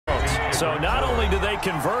So not only do they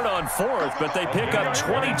convert on fourth, but they pick up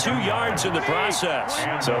 22 yards in the process.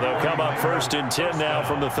 So they'll come up 1st and 10 now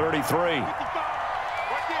from the 33.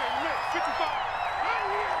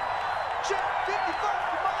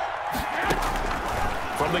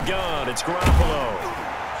 From the gun, it's Garoppolo.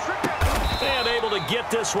 And able to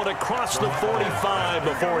get this one across the 45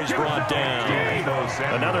 before he's brought down.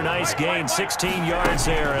 Another nice gain, 16 yards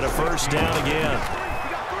there and a 1st down again.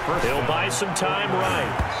 He'll buy some time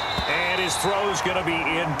right. And his throw's going to be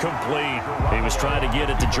incomplete. He was trying to get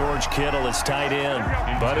it to George Kittle, his tight end,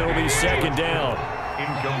 but it'll be 2nd down.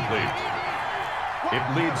 Incomplete. It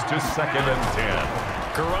leads to 2nd and 10.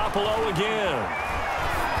 Garoppolo again.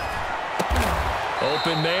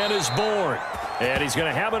 Open man is born. And he's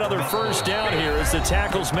going to have another 1st down here as the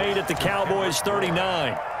tackle's made at the Cowboys'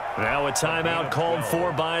 39. Now a timeout called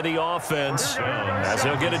for by the offense as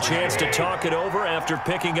he'll get a chance to talk it over after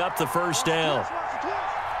picking up the 1st down.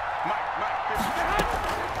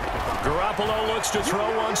 Garoppolo looks to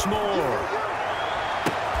throw once more.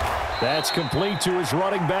 That's complete to his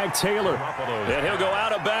running back, Taylor. And he'll go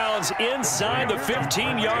out of bounds inside the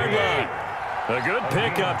 15-yard line. A good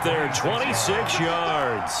pickup there, 26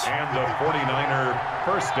 yards. And the 49er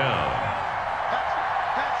 1st down.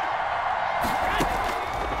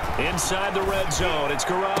 Inside the red zone, it's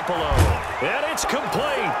Garoppolo. And it's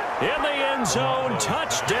complete. In the end zone,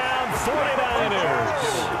 touchdown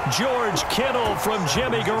 49ers. George Kittle from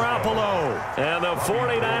Jimmy Garoppolo. And the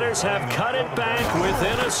 49ers have cut it back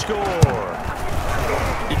within a score.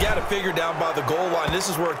 You got to figure down by the goal line. This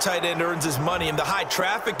is where a tight end earns his money, in the high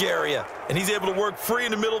traffic area. And he's able to work free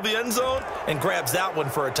in the middle of the end zone and grabs that one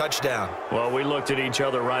for a touchdown. Well, we looked at each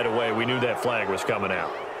other right away. We knew that flag was coming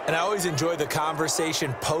out. And I always enjoy the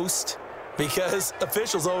conversation post because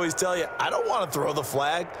officials always tell you, I don't want to throw the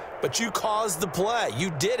flag, but you caused the play. You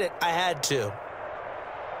did it. I had to.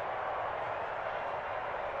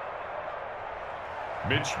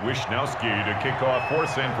 Mitch Wishnowsky to kick off for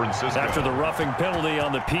San Francisco. After the roughing penalty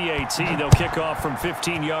on the PAT, they'll kick off from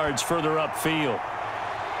 15 yards further upfield.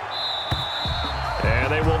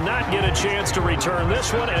 And they will not get a chance to return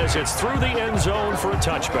this one as it's through the end zone for a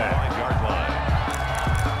touchback.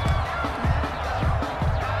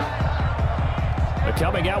 They're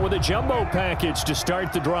coming out with a jumbo package to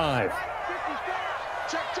start the drive.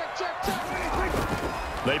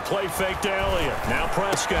 They play fake to Elliott. Now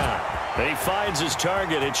Prescott. He finds his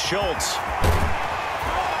target. It's Schultz.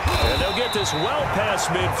 And they'll get this well past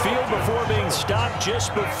midfield before being stopped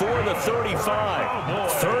just before the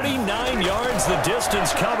 35. 39 yards the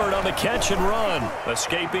distance covered on the catch and run.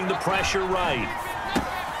 Escaping the pressure right.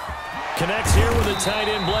 Connects here with the tight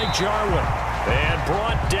end Blake Jarwin. And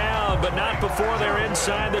brought down, but not before they're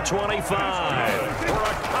inside the 25. For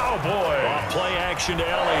a Cowboy. Off play action to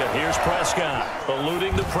Elliott. Here's Prescott.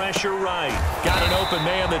 Eluding the pressure right. Got an open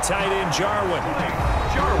man, the tight end Jarwin.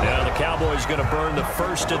 Now the Cowboys going to burn the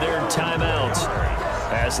first of their timeouts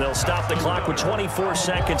as they'll stop the clock with 24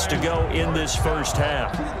 seconds to go in this first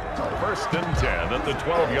half. 1st and 10 at the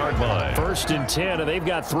 12-yard line. 1st and 10, and they've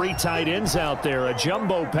got 3 tight ends out there. A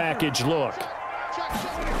jumbo package look.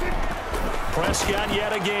 Prescott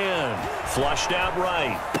yet again. Flushed out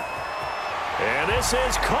right. And this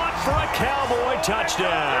is caught for a Cowboy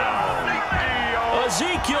touchdown.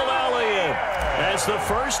 Ezekiel Elliott as the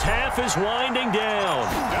first half is winding down.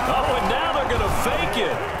 Oh, and now they're going to fake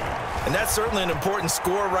it. And that's certainly an important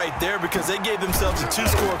score right there because they gave themselves a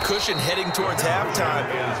 2-score cushion heading towards halftime.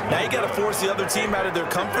 Now you got to force the other team out of their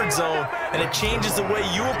comfort zone, and it changes the way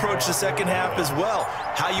you approach the second half as well.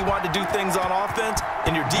 How you want to do things on offense,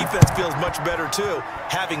 and your defense feels much better too,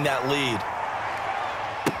 having that lead.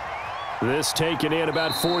 This taken in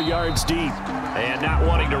about 4 yards deep. And not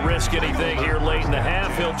wanting to risk anything here late in the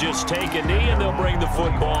half, he'll just take a knee, and they'll bring the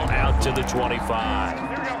football out to the 25.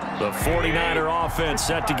 The 49er offense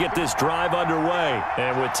set to get this drive underway.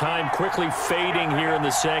 And with time quickly fading here in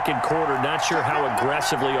the second quarter, not sure how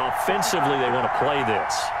aggressively, offensively they want to play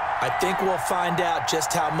this. I think we'll find out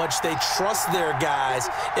just how much they trust their guys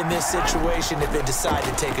in this situation if they decide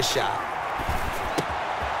to take a shot.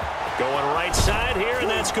 Going right side here, and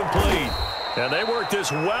that's complete. And they work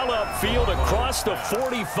this well upfield across the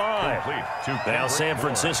 45. Now San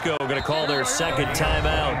Francisco going to call their second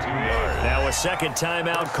timeout. Now a second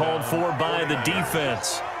timeout called for by the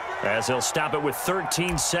defense, as they'll stop it with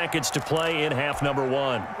 13 seconds to play in half number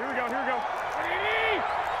 1. Here we go.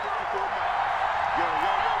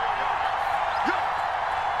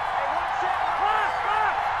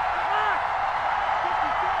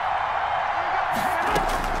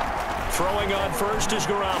 Throwing on first is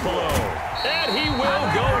Garoppolo. And he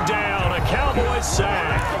will go down. A Cowboys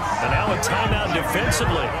sack. And now a timeout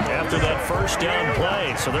defensively after that first down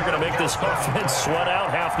play. So they're going to make this offense sweat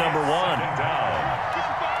out half number one.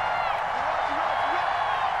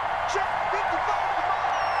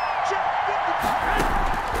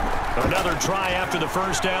 Another try after the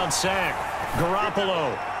first down sack.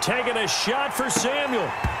 Garoppolo taking a shot for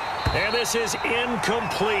Samuel. And this is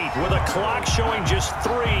incomplete with a clock showing just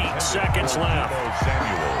 3 seconds left.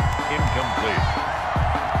 Samuel, incomplete.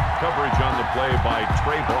 Coverage on the play by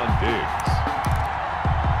Trayvon Diggs.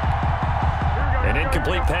 An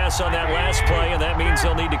incomplete pass on that last play, and that means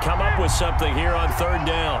they'll need to come up with something here on third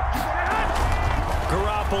down.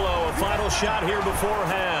 Garoppolo, a final shot here before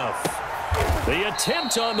half. The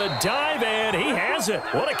attempt on the dive, and he has it.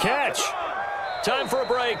 What a catch. Time for a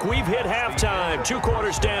break. We've hit halftime. 2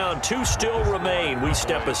 quarters down. 2 still remain. We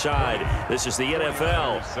step aside. This is the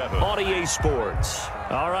NFL on EA Sports.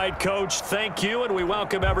 All right, Coach, thank you, and we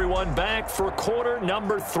welcome everyone back for quarter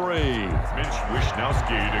number 3. Mitch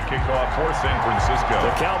Wishnowski to kick off for San Francisco.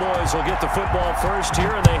 The Cowboys will get the football first here,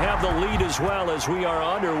 and they have the lead as well as we are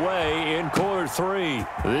underway in quarter 3.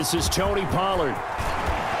 This is Tony Pollard.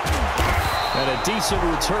 And a decent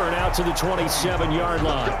return out to the 27-yard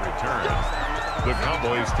line. The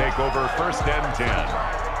Cowboys take over first and 10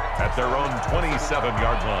 at their own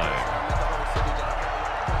 27-yard line.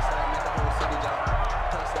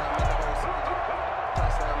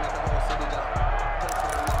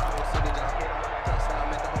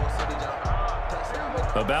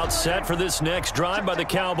 About set for this next drive by the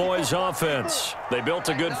Cowboys offense. They built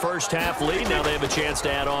a good first-half lead. Now they have a chance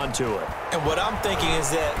to add on to it. And what I'm thinking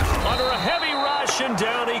is that under a heavy rush, and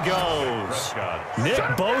down he goes. Nick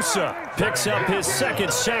Bosa picks up his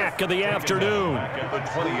second sack of the afternoon. At the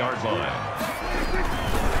 20-yard line.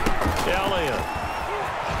 Elliott.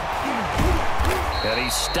 And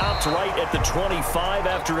he stopped right at the 25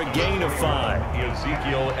 after a gain of 5.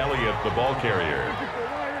 Ezekiel Elliott, the ball carrier.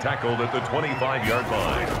 Tackled at the 25-yard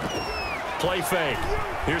line. Play fake.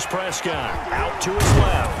 Here's Prescott out to his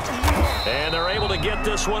left. And they're able to get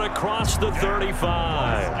this one across the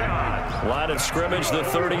 35. Line of scrimmage, the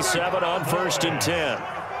 37 on first and 10.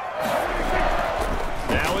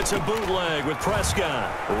 Now it's a bootleg with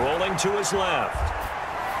Prescott rolling to his left.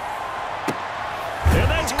 And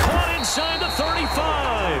that's caught inside the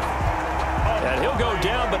 35. And he'll go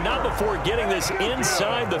down, but not before getting this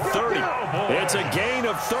inside the 30. It's a gain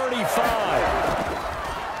of 35.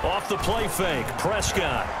 Off the play fake,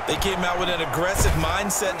 Prescott. They came out with an aggressive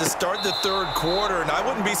mindset to start the third quarter, and I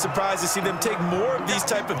wouldn't be surprised to see them take more of these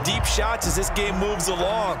type of deep shots as this game moves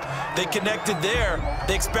along. They connected there.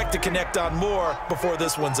 They expect to connect on more before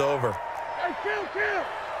this one's over.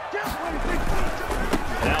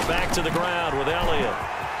 Now back to the ground with Elliott.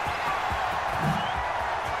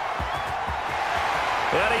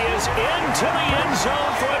 And he is into the end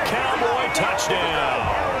zone for a Cowboy touchdown.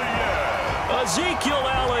 Ezekiel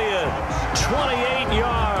Elliott, 28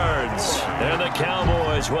 yards. And the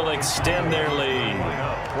Cowboys will extend their lead.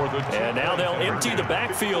 And now they'll empty the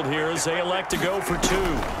backfield here as they elect to go for 2.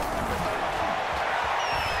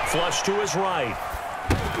 Flush to his right.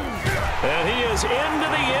 And he is into the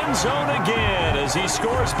end zone again as he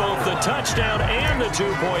scores both the touchdown and the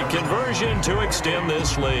 2-point conversion to extend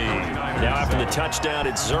this lead. Now after the touchdown,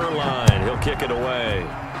 it's Zerline. He'll kick it away.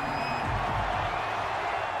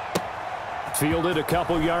 Fielded a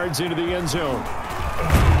couple yards into the end zone.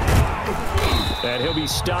 And he'll be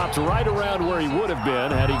stopped right around where he would have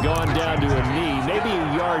been had he gone down to a knee, maybe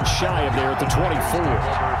a yard shy of there at the 24.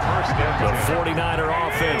 The 49er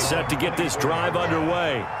offense set to get this drive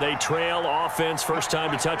underway. They trail offense, first time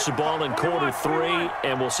to touch the ball in quarter 3,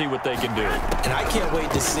 and we'll see what they can do. And I can't wait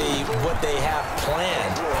to see what they have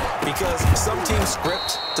planned, because some teams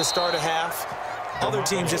script to start a half. Other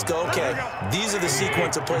teams just go, okay, these are the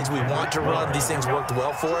sequence of plays we want to run. These things worked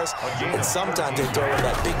well for us. And sometimes they throw in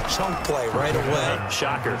that big chunk play right away.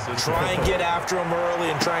 Shocker. Try and get after them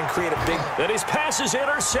early and try and create a big... And his pass is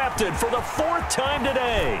intercepted for the 4th time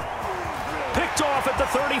today. Picked off at the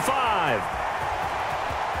 35.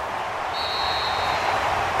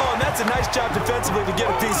 Oh, and that's a nice job defensively to get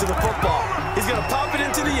a piece of the football. He's going to pop it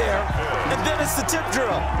into the air, and then it's the tip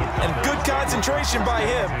drill. And good concentration by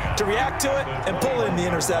him to react to it and pull in the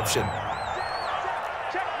interception.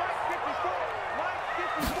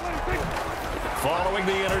 Following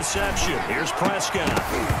the interception, here's Prescott.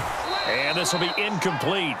 And this will be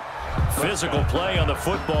incomplete. Physical play on the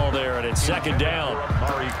football there, and it's second down.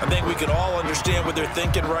 I think we can all understand what they're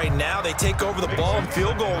thinking right now. They take over the ball in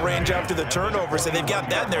field goal range after the turnover, so they've got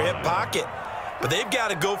that in their hip pocket. but they've got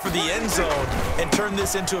to go for the end zone and turn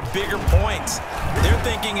this into a bigger point. Their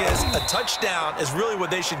thinking is a touchdown is really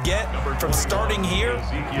what they should get from starting here.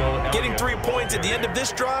 Getting 3 points at the end of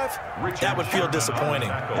this drive, that would feel disappointing.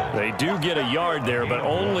 They do get a yard there, but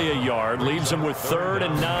only a yard. Leaves them with 3rd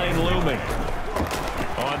and 9 looming.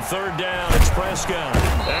 On 3rd down, it's Prescott.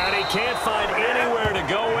 And he can't find anywhere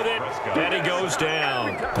to go with it, and he goes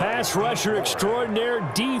down. Pass rusher extraordinaire,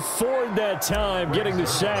 D Ford that time, getting the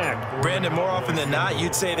sack. Brandon, more often than not,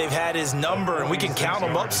 you'd say they've had his number, and we can count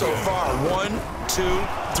them up so far. 1, 2,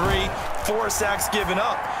 3, 4 sacks given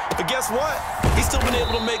up. But guess what? He's still been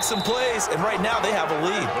able to make some plays, and right now they have a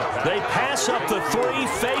lead. They pass up the 3,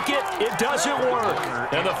 fake it, it doesn't work.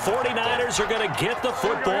 And the 49ers are going to get the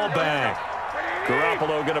football back.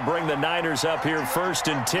 Garoppolo going to bring the Niners up here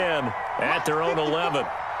 1st and 10 at their own 11.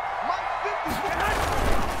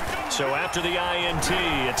 So after the INT,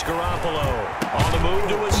 it's Garoppolo on the move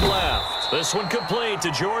to his left. This one complete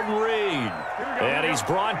to Jordan Reed. And he's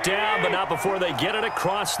brought down, but not before they get it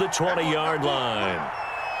across the 20-yard line.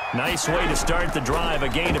 Nice way to start the drive, a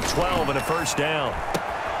gain of 12 and a 1st down.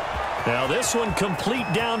 Now this one complete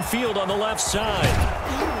downfield on the left side.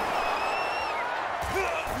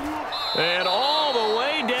 And all the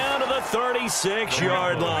way down to the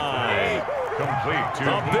 36-yard line. Complete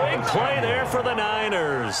A big play there for the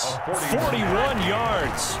Niners. 41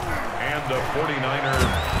 yards. And the 49ers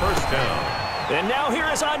 1st down. And now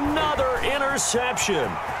here is another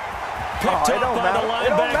interception. Picked up by the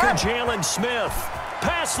linebacker, Jalen Smith.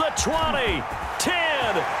 Past the 20, 10,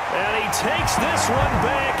 and he takes this one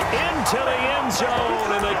back into the end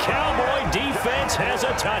zone, and the Cowboy defense has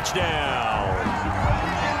a touchdown.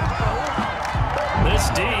 This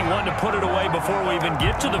D wanted to put it away before we even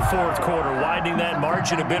get to the 4th quarter, widening that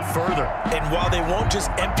margin a bit further. And while they won't just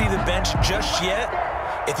empty the bench just yet,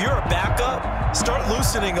 if you're a backup, start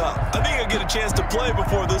loosening up. I think you'll get a chance to play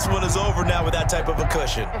before this one is over now with that type of a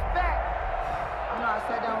cushion.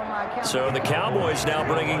 So the Cowboys now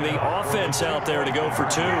bringing the offense out there to go for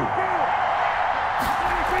 2.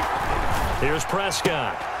 Here's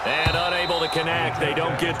Prescott. And unable to connect. They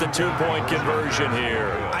don't get the 2-point conversion here.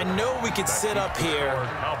 I know we could sit up here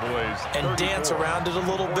and dance around it a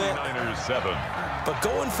little bit, but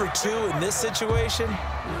going for 2 in this situation,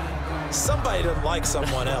 somebody doesn't like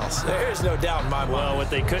someone else. There's no doubt in my mind. Well, what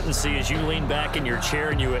they couldn't see is you lean back in your chair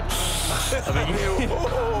and you went, I mean,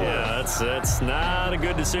 yeah, that's not a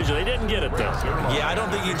good decision. They didn't get it, though. Yeah, I don't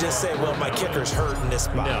think you just say, well, my kicker's hurt in this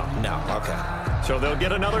spot. No, okay. So they'll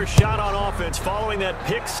get another shot on offense following that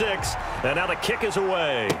pick 6, and now the kick is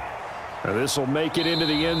away. And this will make it into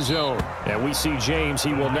the end zone. And we see James,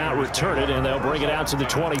 he will not return it, and they'll bring it out to the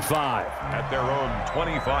 25. At their own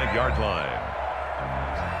 25-yard line.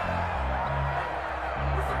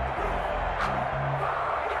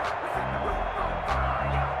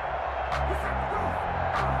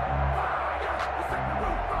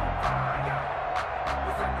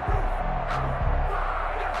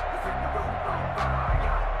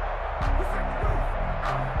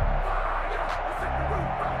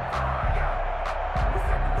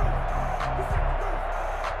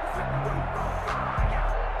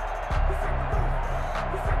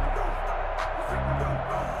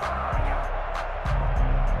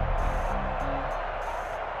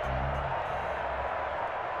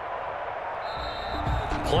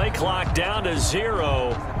 Play clock down to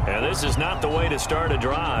 0, and this is not the way to start a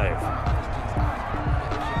drive.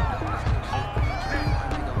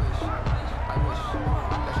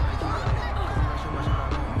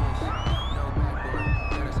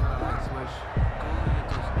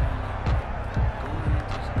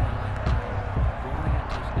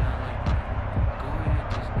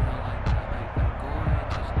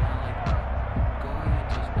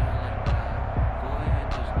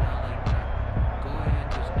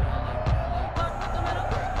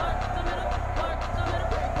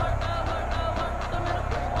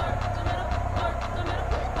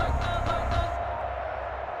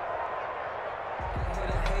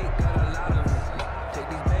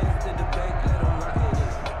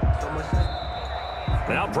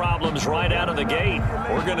 Now problems right out of the gate.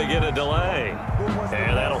 We're going to get a delay.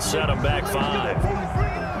 And that'll set them back 5.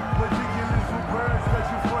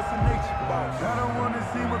 I don't want to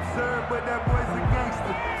seem absurd, but that boy's a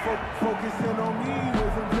gangster. Focusing on me, way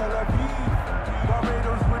from Tel Aviv.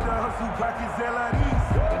 Barbados with the hustle, pockets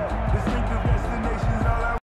LIDs. This